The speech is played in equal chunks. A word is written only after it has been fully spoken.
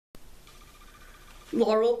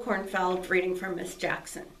Laurel Kornfeld reading from Miss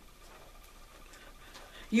Jackson.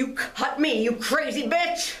 You cut me, you crazy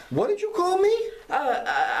bitch! What did you call me?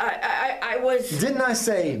 I was... Didn't I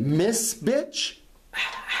say Miss Bitch?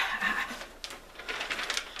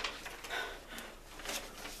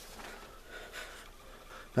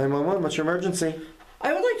 911, what's your emergency?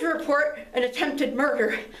 I would like to report an attempted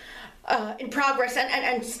murder in progress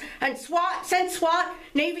and SWAT, send SWAT,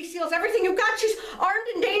 Navy SEALs, everything you've got. She's armed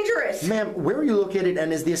and dangerous. Ma'am, where are you located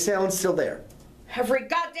and is the assailant still there? Every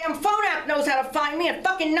goddamn phone app knows how to find me and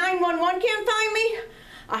fucking 911 can't find me.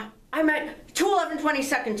 I'm at 211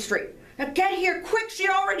 22nd Street. Now get here quick, she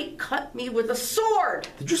already cut me with a sword.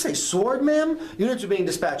 Did you say sword, ma'am? Units are being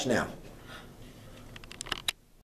dispatched now.